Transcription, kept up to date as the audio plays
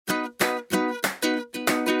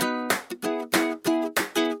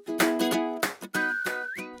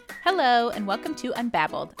Hello, and welcome to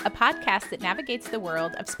Unbabbled, a podcast that navigates the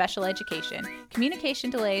world of special education, communication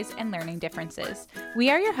delays, and learning differences. We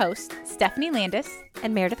are your hosts, Stephanie Landis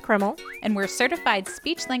and Meredith Krimmel, and we're certified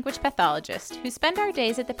speech-language pathologists who spend our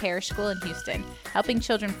days at the Parish School in Houston, helping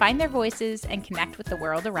children find their voices and connect with the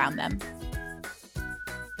world around them.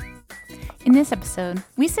 In this episode,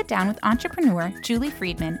 we sit down with entrepreneur Julie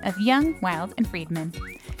Friedman of Young, Wild, and Friedman.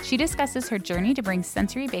 She discusses her journey to bring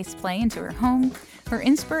sensory-based play into her home, her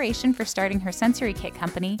inspiration for starting her sensory kit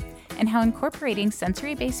company, and how incorporating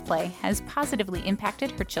sensory-based play has positively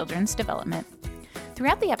impacted her children's development.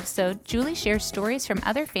 Throughout the episode, Julie shares stories from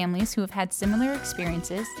other families who have had similar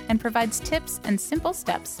experiences and provides tips and simple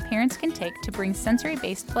steps parents can take to bring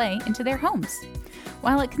sensory-based play into their homes.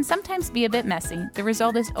 While it can sometimes be a bit messy, the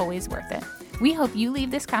result is always worth it. We hope you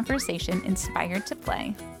leave this conversation inspired to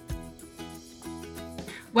play.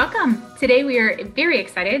 Welcome. Today we are very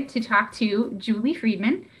excited to talk to Julie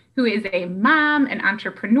Friedman, who is a mom, an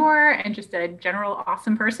entrepreneur, and just a general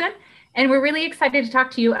awesome person. And we're really excited to talk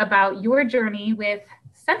to you about your journey with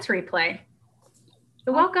sensory play.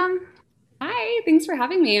 So welcome. Hi, thanks for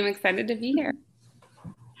having me. I'm excited to be here.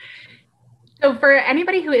 So for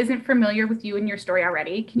anybody who isn't familiar with you and your story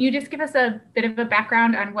already, can you just give us a bit of a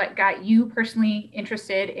background on what got you personally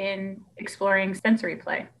interested in exploring sensory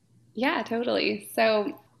play? Yeah, totally.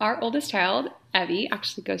 So our oldest child, Evie,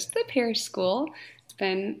 actually goes to the Parish School. It's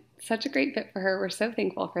been such a great fit for her. We're so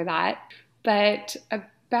thankful for that. But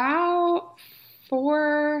about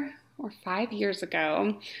 4 or 5 years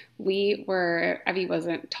ago, Evie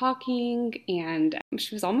wasn't talking, and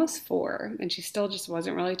she was almost 4, and she still just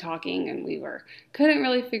wasn't really talking, and we couldn't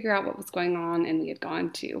really figure out what was going on, and we had gone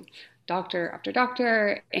to doctor after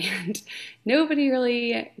doctor, and nobody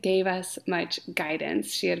really gave us much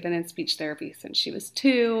guidance. She had been in speech therapy since she was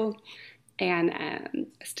 2, and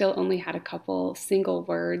still only had a couple single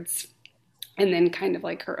words, and then kind of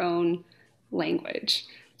like her own language.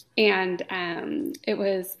 And it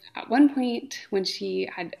was at one point when she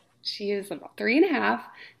is about 3.5,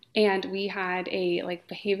 and we had a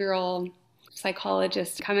behavioral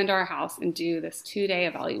psychologist come into our house and do this 2-day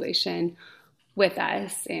evaluation with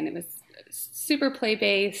us, and it was super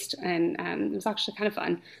play-based, and it was actually kind of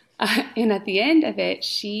fun. And at the end of it,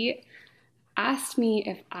 she asked me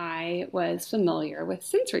if I was familiar with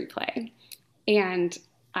sensory play, and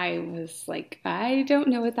I was like, I don't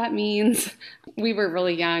know what that means. We were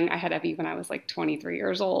really young. I had Evie when I was 23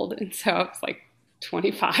 years old, and so I was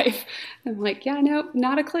 25. I'm like, yeah, no,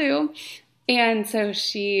 not a clue. And so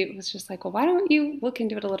she was just like, well, why don't you look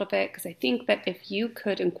into it a little bit? Because I think that if you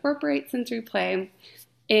could incorporate sensory play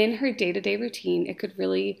in her day-to-day routine, it could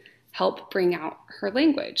really help bring out her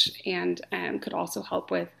language, and could also help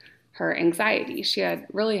with her anxiety. She had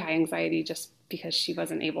really high anxiety just because she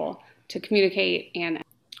wasn't able to communicate, and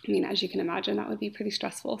I mean, as you can imagine, that would be pretty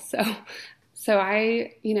stressful. So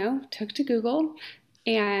I, took to Google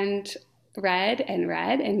and read and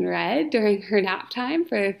read and read during her nap time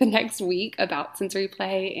for the next week about sensory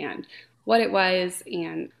play and what it was.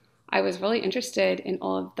 And I was really interested in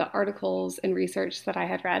all of the articles and research that I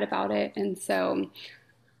had read about it. And so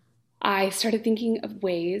I started thinking of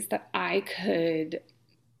ways that I could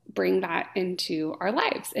bring that into our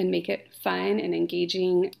lives and make it fun and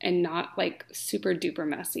engaging and not super duper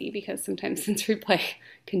messy, because sometimes sensory play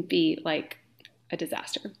can be a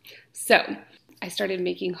disaster. So I started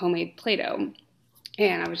making homemade Play-Doh,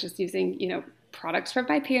 and I was just using, products from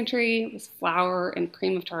my pantry. It was flour and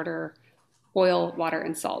cream of tartar, oil, water,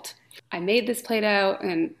 and salt. I made this Play-Doh,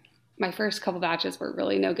 and my first couple batches were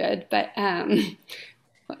really no good, but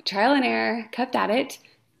trial and error, kept at it.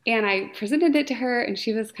 And I presented it to her, and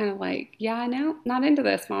she was kind of like, yeah, no, not into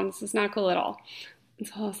this, Mom. This is not cool at all. And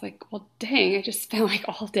so I was like, well, dang, I just spent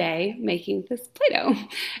all day making this Play-Doh.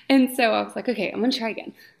 And so I was like, okay, I'm going to try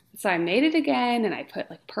again. So I made it again, and I put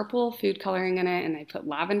purple food coloring in it, and I put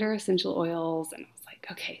lavender essential oils. And I was like,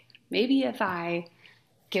 okay, maybe if I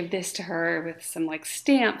give this to her with some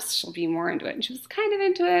stamps, she'll be more into it. And she was kind of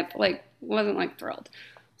into it, but wasn't thrilled.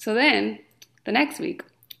 So then the next week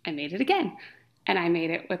I made it again. And I made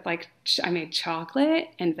it with I made chocolate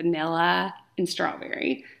and vanilla and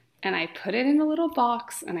strawberry. And I put it in a little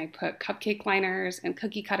box, and I put cupcake liners and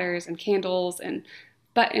cookie cutters and candles and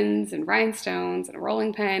buttons and rhinestones and a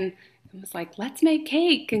rolling pin, and was like, let's make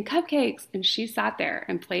cake and cupcakes. And she sat there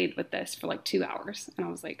and played with this for 2 hours. And I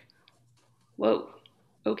was like, whoa,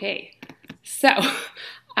 okay. So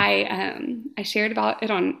I shared about it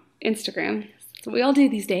on Instagram. That's what we all do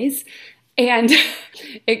these days. And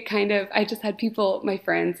I just had people, my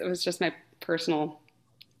friends, it was just my personal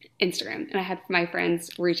Instagram. And I had my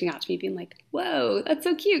friends reaching out to me being like, whoa, that's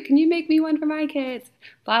so cute. Can you make me one for my kids?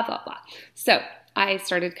 Blah, blah, blah. So I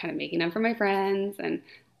started kind of making them for my friends. And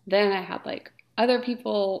then I had like other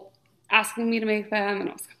people asking me to make them. And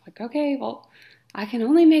I was like, okay, well, I can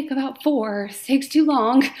only make about 4. It takes too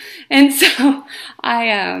long. And so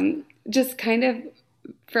I just kind of,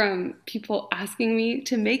 from people asking me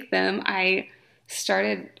to make them, I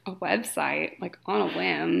started a website like on a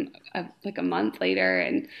whim, like a month later,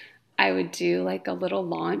 and I would do like a little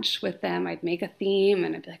launch with them. I'd make a theme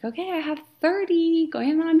and I'd be like, okay, I have 30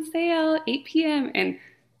 going on sale, 8 p.m. And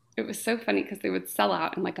it was so funny because they would sell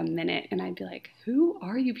out in like a minute. And I'd be like, who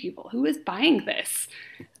are you people? Who is buying this?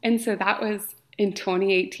 And so that was in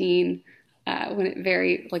 2018, when it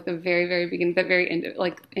the very, very beginning, the very end,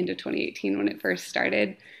 like into 2018 when it first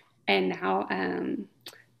started. And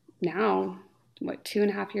now, what,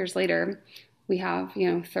 2.5 years later, we have,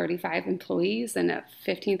 35 employees and a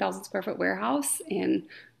 15,000 square foot warehouse. And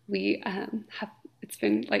we it's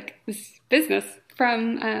been like this business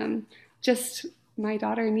from just my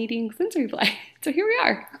daughter needing sensory play. So here we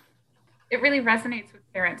are. It really resonates with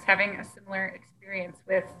parents having a similar experience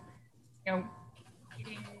with,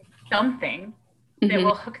 eating something that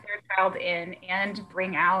will hook their child in and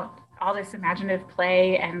bring out all this imaginative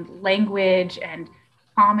play and language and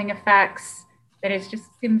calming effects that just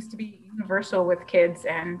seems to be universal with kids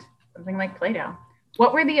and something like Play-Doh.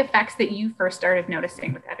 What were the effects that you first started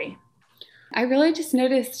noticing with Evie? I really just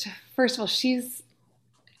noticed, first of all, she's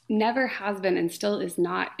never has been and still is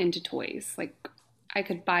not into toys. Like, I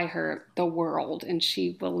could buy her the world and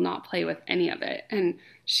she will not play with any of it. And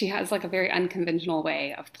she has like a very unconventional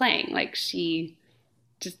way of playing. Like, she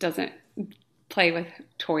just doesn't play with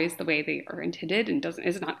toys the way they are intended and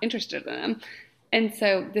is not interested in them. And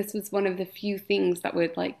so this was one of the few things that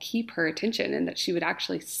would like keep her attention and that she would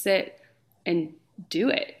actually sit and do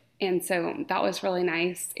it. And so that was really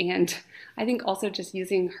nice. And I think also just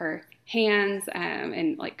using her hands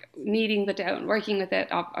and like kneading the dough and working with it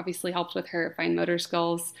obviously helped with her fine motor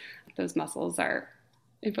skills. Those muscles are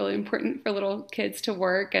really important for little kids to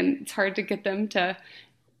work, and it's hard to get them to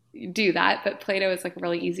do that. But Play-Doh is like a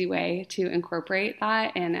really easy way to incorporate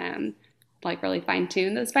that and like really fine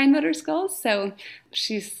tune those fine motor skills. So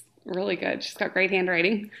she's really good. She's got great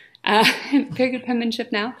handwriting, very good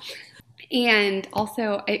penmanship now. And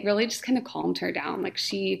also it really just kind of calmed her down. Like,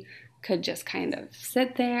 she could just kind of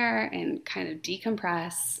sit there and kind of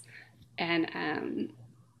decompress and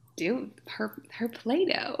do her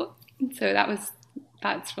Play-Doh. And so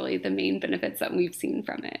that's really the main benefits that we've seen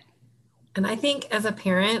from it. And I think as a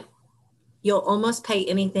parent, you'll almost pay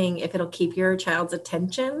anything if it'll keep your child's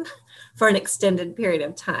attention for an extended period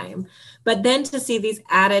of time. But then to see these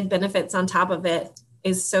added benefits on top of it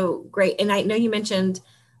is so great. And I know you mentioned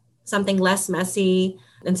something less messy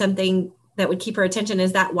and something that would keep her attention.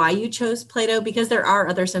 Is that why you chose Play-Doh? Because there are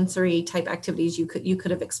other sensory type activities you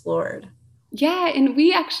could have explored. Yeah, and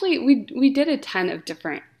we actually we did a ton of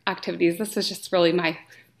different activities. This was just really my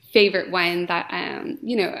favorite one that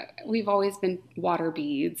we've always been water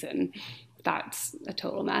beads, and that's a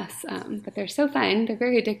total mess. But they're so fun. They're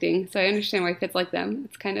very addicting. So I understand why kids like them.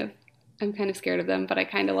 I'm kind of scared of them, but I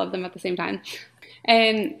kind of love them at the same time.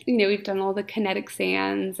 And, we've done all the kinetic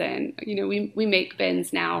sands, and, we make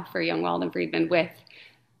bins now for Young, Wild, and Friedman with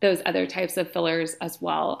those other types of fillers as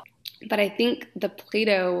well. But I think the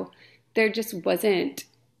Play-Doh, there just wasn't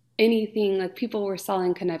anything, like, people were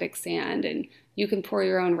selling kinetic sand and you can pour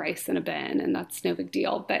your own rice in a bin and that's no big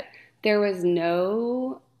deal. But there was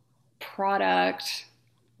no product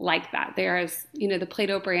like that. There is, the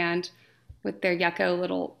Play-Doh brand with their yucko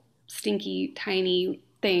little stinky, tiny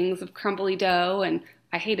things of crumbly dough, and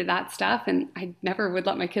I hated that stuff, and I never would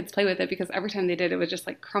let my kids play with it because every time they did, it would just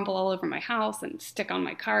like crumble all over my house and stick on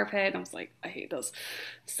my carpet, and I was like, I hate those.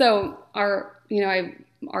 So our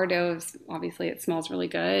dough is, obviously it smells really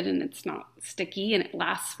good and it's not sticky and it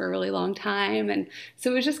lasts for a really long time, and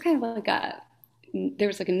so it was just kind of like there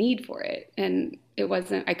was like a need for it, and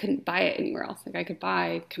I couldn't buy it anywhere else. Like, I could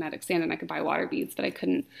buy kinetic sand and I could buy water beads, but I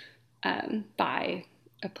couldn't buy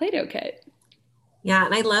a Play-Doh kit. Yeah,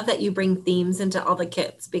 and I love that you bring themes into all the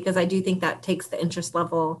kits, because I do think that takes the interest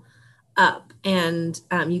level up, and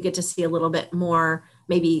you get to see a little bit more,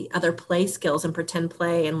 maybe other play skills and pretend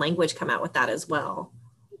play and language come out with that as well.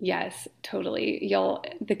 Yes, totally.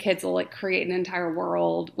 The kids will like create an entire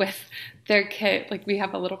world with their kit. Like, we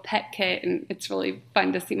have a little pet kit, and it's really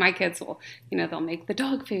fun to see. My kids will, they'll make the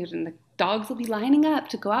dog food, and the dogs will be lining up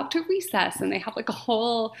to go out to recess, and they have like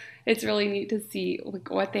it's really neat to see like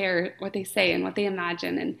what they say and what they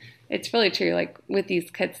imagine. And it's really true. Like, with these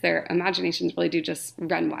kids, their imaginations really do just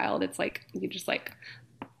run wild. It's like you just like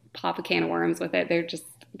pop a can of worms with it.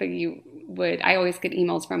 I always get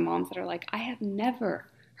emails from moms that are like, I have never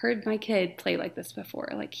heard my kid play like this before.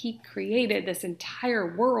 Like, he created this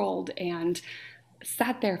entire world and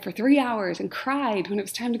sat there for 3 hours and cried when it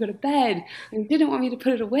was time to go to bed and didn't want me to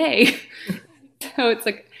put it away. So it's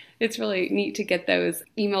like, it's really neat to get those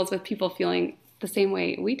emails with people feeling the same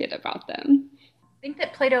way we did about them. I think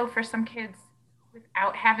that Play-Doh for some kids,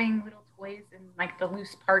 without having little toys and like the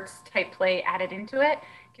loose parts type play added into it,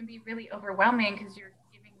 can be really overwhelming because you're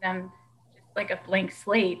giving them just like a blank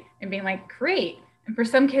slate and being like, create. And for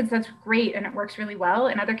some kids, that's great and it works really well.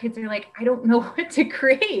 And other kids are like, I don't know what to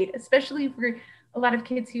create, especially for a lot of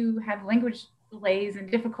kids who have language delays and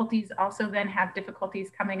difficulties, also then have difficulties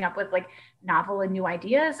coming up with like novel and new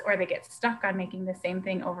ideas, or they get stuck on making the same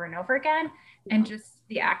thing over and over again. And just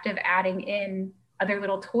the act of adding in other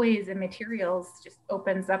little toys and materials just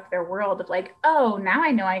opens up their world of like, oh, now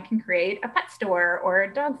I know I can create a pet store or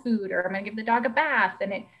dog food, or I'm going to give the dog a bath.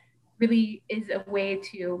 And it really is a way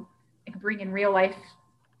to like bring in real life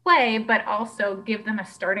play, but also give them a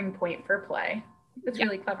starting point for play. It's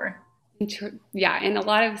really clever. Yeah, and a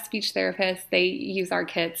lot of speech therapists, they use our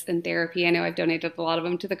kits in therapy. I know I've donated a lot of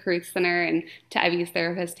them to the Caruth Center and to Evie's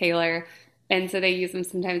therapist, Taylor. And so they use them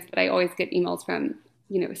sometimes, but I always get emails from,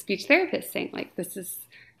 speech therapists saying like,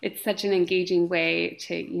 it's such an engaging way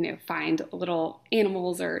to, find little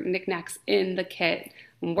animals or knickknacks in the kit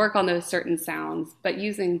and work on those certain sounds, but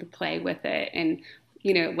using the play with it and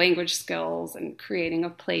language skills and creating a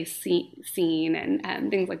play scene and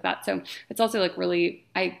things like that. So it's also like really,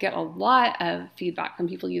 I get a lot of feedback from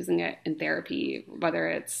people using it in therapy, whether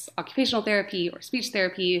it's occupational therapy or speech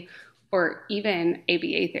therapy or even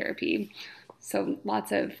ABA therapy. So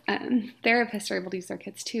lots of therapists are able to use their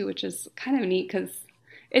kits too, which is kind of neat because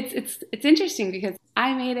it's interesting because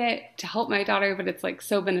I made it to help my daughter, but it's like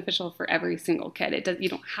so beneficial for every single kid. You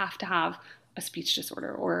don't have to have a speech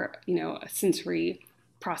disorder or, a sensory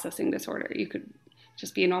processing disorder. You could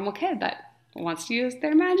just be a normal kid that wants to use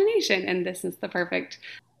their imagination. And this is the perfect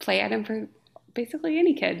play item for basically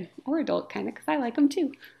any kid or adult, kind of, because I like them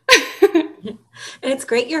too. And it's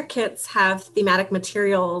great your kits have thematic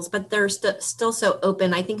materials, but they're still so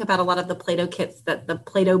open. I think about a lot of the Play-Doh kits that the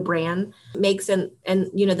Play-Doh brand makes and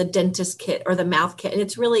the dentist kit or the mouth kit. And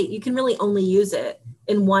it's really, you can really only use it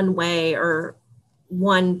in one way or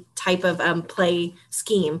one type of play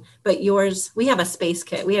scheme. But yours, we have a space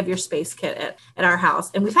kit. We have your space kit at our house,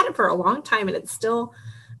 and we've had it for a long time, and it's still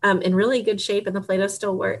in really good shape, and the Play-Doh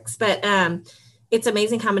still works. But it's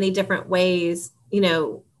amazing how many different ways,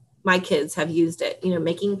 my kids have used it,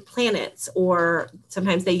 making planets, or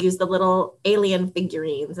sometimes they use the little alien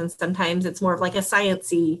figurines, and sometimes it's more of like a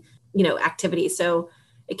sciencey, activity. So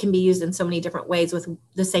it can be used in so many different ways with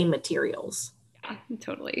the same materials. Yeah,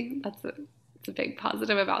 totally. It's a big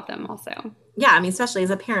positive about them also. Yeah, I mean, especially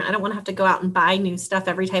as a parent, I don't want to have to go out and buy new stuff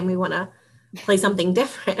every time we want to play something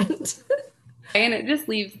different. And it just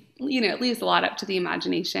leaves a lot up to the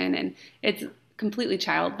imagination, and it's completely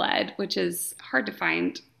child-led, which is hard to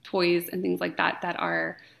find toys and things like that that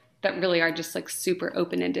really are just like super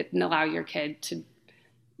open-ended and allow your kid to,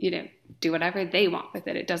 do whatever they want with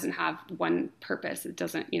it. It doesn't have one purpose. It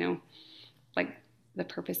doesn't, like the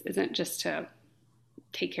purpose isn't just to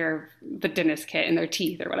take care of the dentist kit and their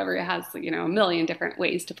teeth or whatever. It has, a million different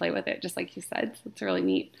ways to play with it, just like you said. So it's a really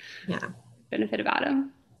neat benefit about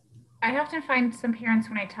them. I often find some parents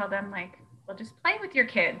when I tell them like, well, just play with your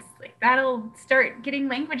kids. Like that'll start getting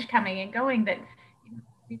language coming and going, that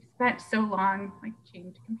we've spent so long like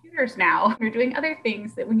chained to computers now. We're doing other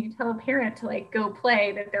things that when you tell a parent to like go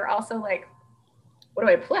play, that they're also like, what do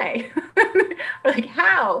I play? Or like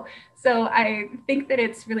how? So I think that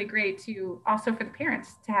it's really great to also for the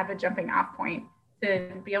parents to have a jumping off point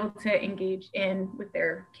to be able to engage in with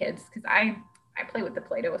their kids. Because I play with the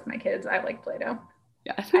Play-Doh with my kids. I like Play-Doh.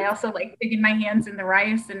 Yeah. I also like digging my hands in the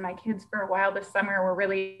rice, and my kids for a while this summer were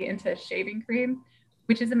really into shaving cream,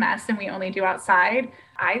 which is a mess and we only do outside.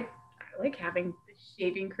 I like having the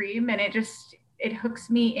shaving cream, and it hooks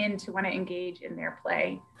me in to want to engage in their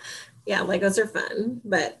play. Yeah, Legos are fun,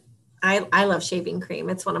 but I love shaving cream.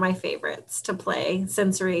 It's one of my favorites to play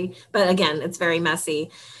sensory, but again, it's very messy.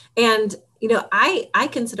 And, I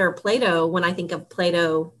consider Play-Doh, when I think of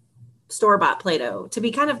Play-Doh, store-bought Play-Doh, to be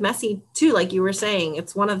kind of messy too. Like you were saying,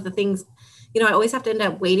 it's one of the things, I always have to end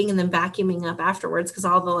up waiting and then vacuuming up afterwards because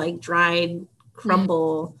all the like dried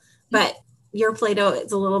crumble, but your Play-Doh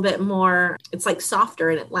is a little bit more, it's like softer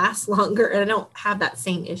and it lasts longer, and I don't have that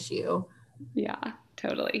same issue. Yeah,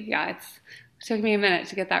 totally. Yeah, it took me a minute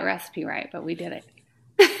to get that recipe right, but we did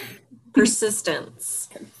it. Persistence.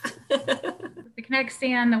 The Kinetic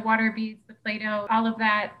Sand, the water beads, the Play-Doh, all of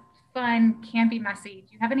that fun, can be messy.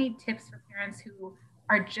 Do you have any tips for parents who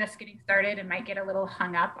are just getting started and might get a little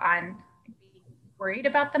hung up on being worried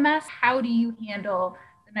about the mess? How do you handle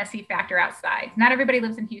the messy factor outside? Not everybody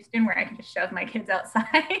lives in Houston where I can just shove my kids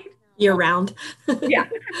outside. Year round. Yeah.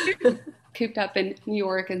 Cooped up in New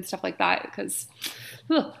York and stuff like that. Because,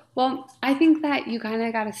 well, I think that you kind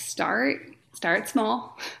of got to start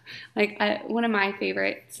small. Like one of my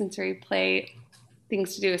favorite sensory play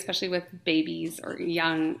things to do, especially with babies or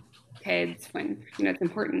young kids, when it's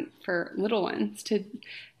important for little ones to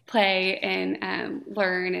play and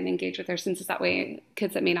learn and engage with their senses that way.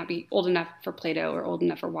 Kids that may not be old enough for Play-Doh or old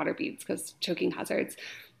enough for water beads because choking hazards.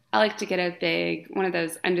 I like to get a big one of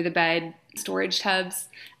those under the bed storage tubs,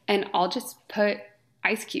 and I'll just put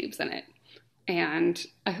ice cubes in it and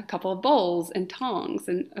a couple of bowls and tongs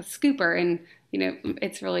and a scooper. And,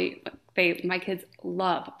 it's really, my kids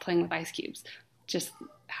love playing with ice cubes, just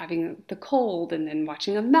having the cold and then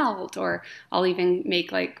watching them melt. Or I'll even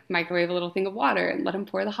microwave a little thing of water and let them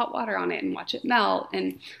pour the hot water on it and watch it melt.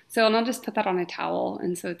 And I'll just put that on a towel.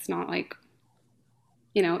 And so it's not like,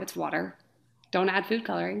 it's water. Don't add food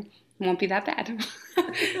coloring. It won't be that bad.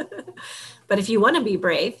 But if you want to be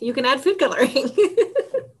brave, you can add food coloring.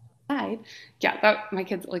 Yeah, my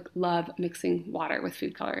kids love mixing water with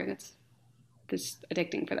food coloring. It's just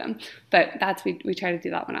addicting for them. But we try to do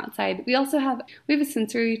that one outside. We also have a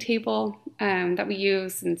sensory table that we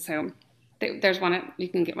use, and so there's one you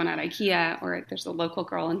can get one at IKEA, or there's a local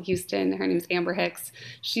girl in Houston. Her name is Amber Hicks.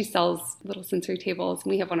 She sells little sensory tables, and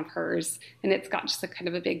we have one of hers, and it's got just a kind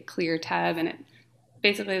of a big clear tub, and it's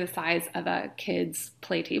basically the size of a kid's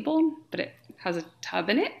play table, but it has a tub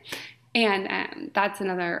in it. And that's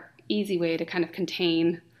another easy way to kind of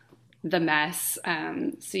contain the mess.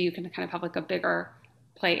 So you can kind of have a bigger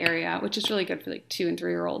play area, which is really good for 2 and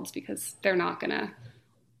 3-year-olds because they're not going to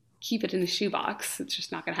keep it in a shoebox. It's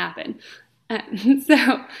just not going to happen.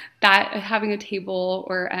 So that having a table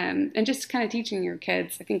and just kind of teaching your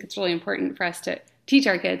kids, I think it's really important for us to teach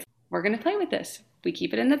our kids, we're going to play with this. We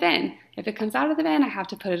keep it in the bin. If it comes out of the bin, I have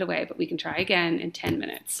to put it away, but we can try again in 10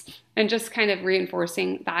 minutes. And just kind of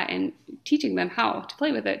reinforcing that and teaching them how to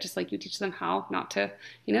play with it, just like you teach them how not to,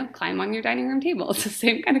 climb on your dining room table. It's the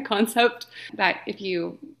same kind of concept that if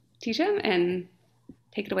you teach them and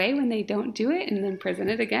take it away when they don't do it and then present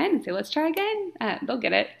it again and say, let's try again, they'll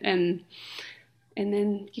get it. And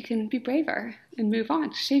then you can be braver and move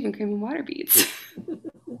on to shaving cream and water beads.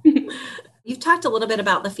 You've talked a little bit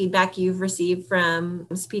about the feedback you've received from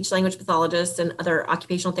speech language pathologists and other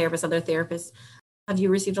occupational therapists, other therapists. Have you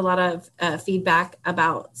received a lot of feedback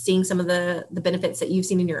about seeing some of the benefits that you've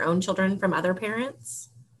seen in your own children from other parents?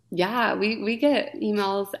 Yeah, we get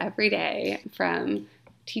emails every day from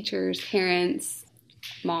teachers, parents,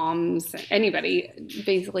 moms, anybody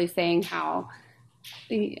basically saying how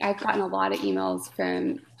I've gotten a lot of emails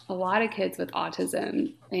from a lot of kids with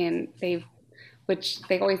autism, and they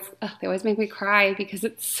always make me cry because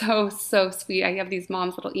it's so sweet. I have these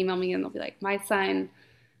moms that'll email me and they'll be like, my son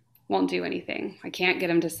won't do anything. I can't get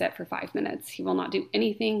him to sit for 5 minutes. He will not do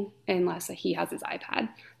anything unless he has his iPad.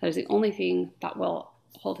 That is the only thing that will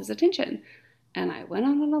hold his attention. And I went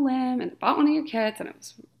on a limb and bought one of your kits, and I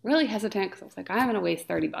was really hesitant because I was like, I'm going to waste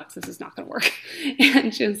 $30. This is not going to work.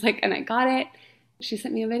 And she was like, and I got it. She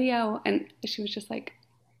sent me a video, and she was just like,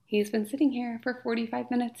 he's been sitting here for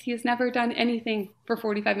 45 minutes. He has never done anything for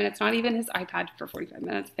 45 minutes, not even his iPad for 45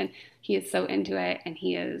 minutes. And he is so into it, and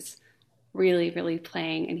he is really, really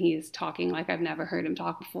playing, and he is talking like I've never heard him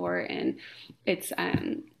talk before. And it's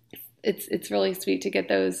really sweet to get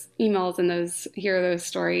those emails and hear those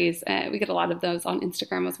stories. We get a lot of those on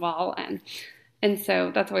Instagram as well. And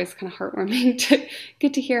so that's always kind of heartwarming to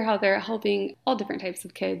get to hear how they're helping all different types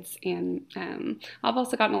of kids. And I've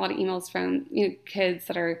also gotten a lot of emails from kids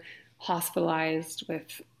that are hospitalized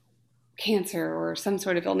with cancer or some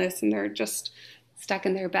sort of illness, and they're just stuck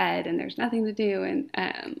in their bed and there's nothing to do. And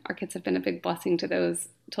our kids have been a big blessing to those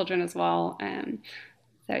children as well.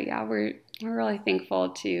 So yeah, we're really thankful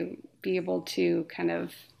to be able to kind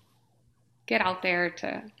of get out there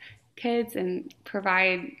to kids and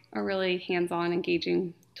provide a really hands-on,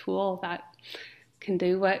 engaging tool that can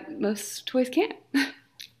do what most toys can't.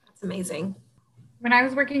 That's amazing. When I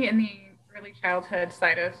was working in the early childhood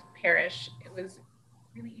side of Parrish, it was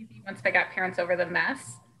really easy once I got parents over the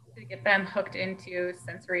mess to get them hooked into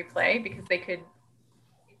sensory play because it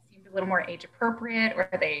seemed a little more age appropriate, or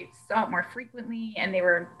they saw it more frequently and they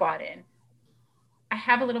were bought in. I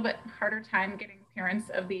have a little bit harder time getting parents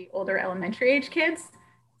of the older elementary age kids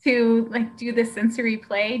to do the sensory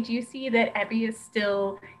play. Do you see that Evie is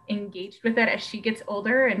still engaged with it as she gets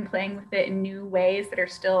older and playing with it in new ways that are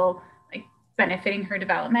still benefiting her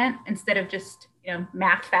development instead of just,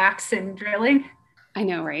 math facts and drilling. I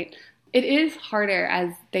know, right? It is harder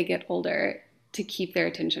as they get older to keep their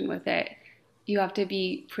attention with it. You have to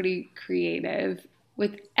be pretty creative.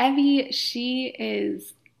 With Evie, she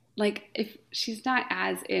is like, if she's not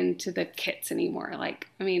as into the kits anymore,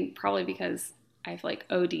 probably because I've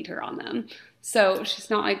OD'd her on them. So she's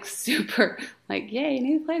not super yay,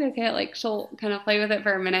 new Play-Doh kit. She'll kind of play with it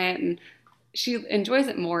for a minute, and she enjoys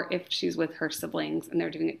it more if she's with her siblings and they're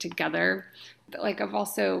doing it together. But I've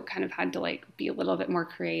also kind of had to be a little bit more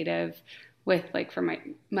creative with for my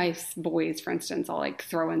boys, for instance. I'll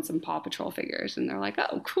throw in some Paw Patrol figures and they're like,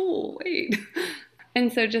 oh cool, wait.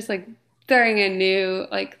 And so just throwing in new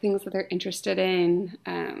things that they're interested in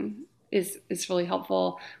is really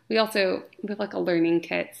helpful. We have a learning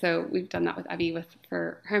kit, so we've done that with Evie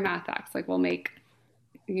for her math facts. We'll make,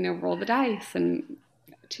 roll the dice and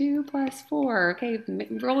 2 + 4, okay,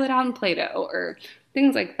 roll it out in Play-Doh, or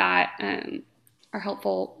things like that are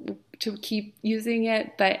helpful to keep using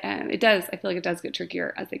it. But I feel like it does get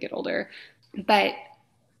trickier as they get older. But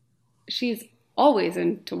she's always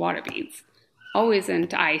into water beads, always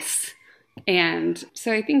into ice. And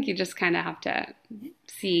so I think you just kind of have to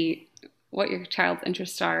see what your child's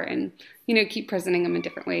interests are and, keep presenting them in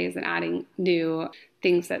different ways and adding new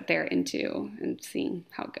things that they're into and seeing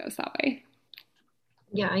how it goes that way.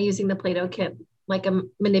 Yeah, using the Play-Doh kit like a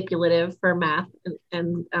manipulative for math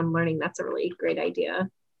and learning, that's a really great idea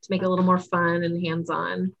to make it a little more fun and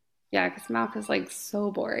hands-on. Yeah, because math is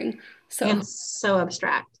so boring. And so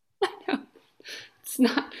abstract. I know. It's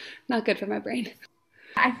not good for my brain.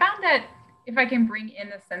 I found that if I can bring in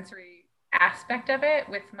the sensory aspect of it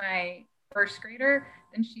with my first grader,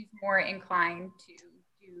 then she's more inclined to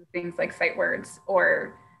do things like sight words,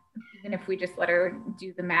 or even if we just let her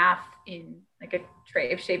do the math in a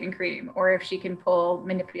tray of shaving cream, or if she can pull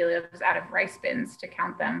manipulatives out of rice bins to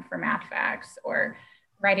count them for math facts, or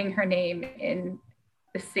writing her name in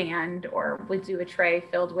the sand, or we'll do a tray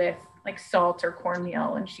filled with salt or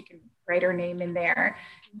cornmeal and she can write her name in there,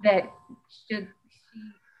 that she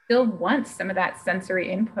still wants some of that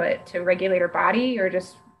sensory input to regulate her body or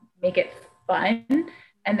just make it fun.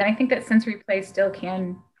 And then I think that sensory play still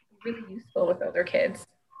can be really useful with older kids.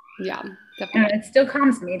 Yeah, definitely. And it still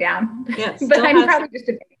calms me down. Yeah, but I'm probably just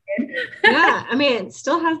a big kid. Yeah, it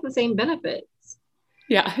still has the same benefits.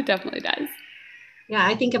 Yeah, it definitely does. Yeah,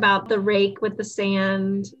 I think about the rake with the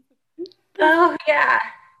sand. Oh, yeah.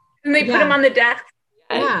 And they put them on the desk.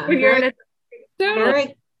 Yeah. When you're in a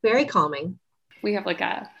very, very calming. We have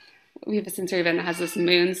a sensory bin that has this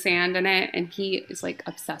moon sand in it, and he is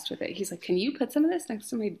obsessed with it. He's like, can you put some of this next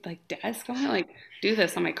to my desk? I want to do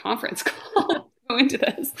this on my conference call. Go into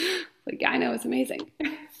this. Yeah, I know, it's amazing.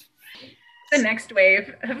 The next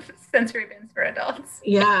wave of sensory bins for adults.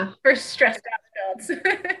 Yeah. For stressed out adults.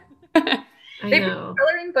 I know.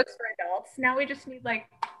 Coloring books for adults. Now we just need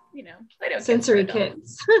Play-Doh sensory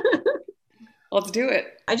kits. Let's do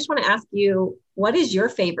it. I just want to ask you, what is your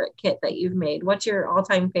favorite kit that you've made? What's your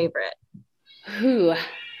all-time favorite? Ooh,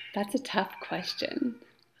 that's a tough question.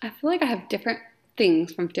 I feel like I have different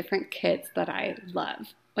things from different kits that I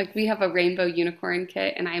love. We have a rainbow unicorn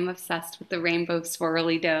kit, and I'm obsessed with the rainbow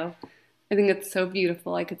swirly dough. I think it's so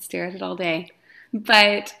beautiful. I could stare at it all day.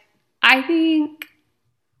 But I think,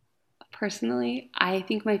 personally,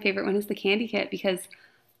 my favorite one is the candy kit, because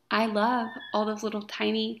I love all those little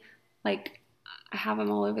tiny, I have them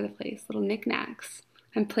all over the place, little knickknacks.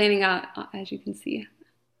 I'm planning out, as you can see,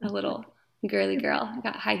 a little girly girl. I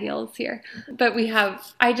got high heels here. But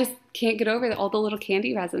I just can't get over all the little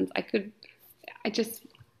candy resins. I'm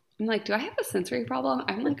like, do I have a sensory problem?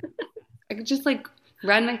 I could just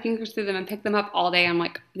run my fingers through them and pick them up all day. I'm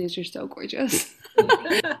like, these are so gorgeous.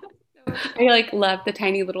 I love the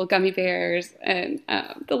tiny little gummy bears and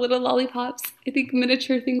the little lollipops. I think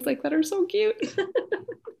miniature things like that are so cute.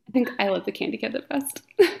 I think I love the candy kit the best.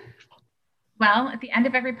 Well, at the end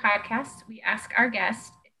of every podcast, we ask our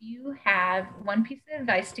guests if you have one piece of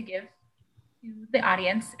advice to give to the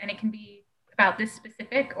audience, and it can be about this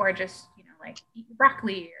specific or just, eat your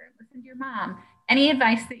broccoli or listen to your mom. Any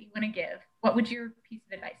advice that you want to give, what would your piece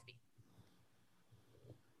of advice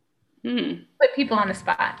be? Put people on the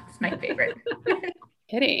spot. It's my favorite.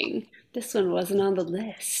 Kidding. This one wasn't on the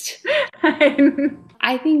list.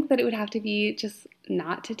 I think that it would have to be just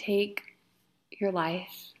not to take your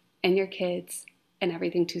life and your kids and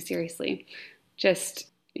everything too seriously. Just,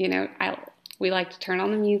 we like to turn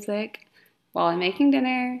on the music while I'm making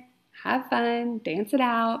dinner, have fun, dance it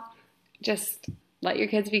out. Just let your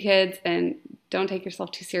kids be kids and don't take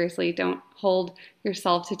yourself too seriously. Don't hold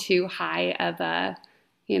yourself to too high of a,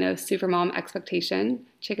 super mom expectation.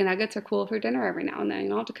 Chicken nuggets are cool for dinner every now and then. You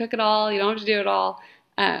don't have to cook it all. You don't have to do it all.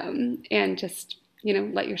 And just,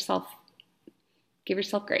 give yourself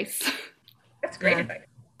grace. That's great advice.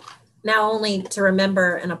 Now only to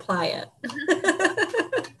remember and apply it.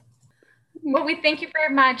 Well, we thank you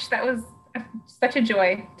very much. That was such a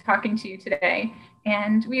joy talking to you today,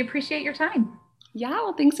 and we appreciate your time. Yeah,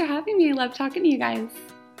 well, thanks for having me. I love talking to you guys.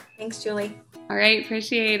 Thanks, Julie. All right,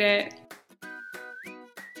 appreciate it.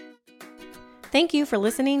 Thank you for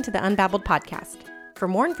listening to the Unbabbled podcast. For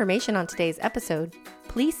more information on today's episode,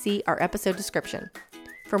 please see our episode description.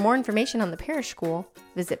 For more information on the Parish School,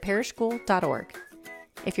 visit parishschool.org.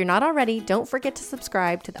 If you're not already, don't forget to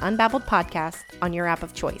subscribe to the Unbabbled podcast on your app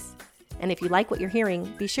of choice. And if you like what you're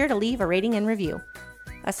hearing, be sure to leave a rating and review.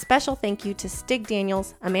 A special thank you to Stig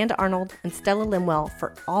Daniels, Amanda Arnold, and Stella Limwell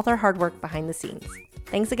for all their hard work behind the scenes.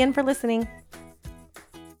 Thanks again for listening.